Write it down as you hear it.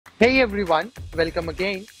Hey everyone, welcome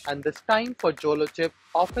again, and this time for Jolochip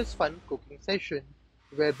Office Fun Cooking Session,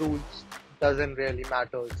 where rules doesn't really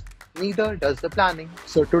matters, neither does the planning.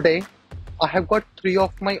 So today, I have got three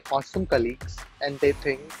of my awesome colleagues, and they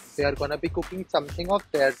think they are gonna be cooking something of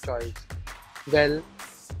their choice. Well,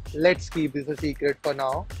 let's keep this a secret for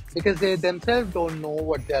now, because they themselves don't know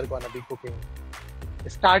what they are gonna be cooking.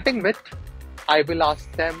 Starting with, I will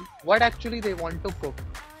ask them what actually they want to cook,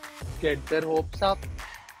 get their hopes up,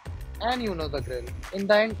 and you know the grill. In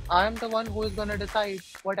the end, I am the one who is gonna decide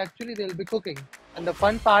what actually they'll be cooking. And the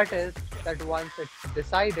fun part is that once it's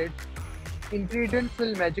decided, ingredients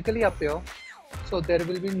will magically appear, so there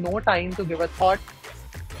will be no time to give a thought,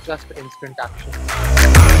 just instant action.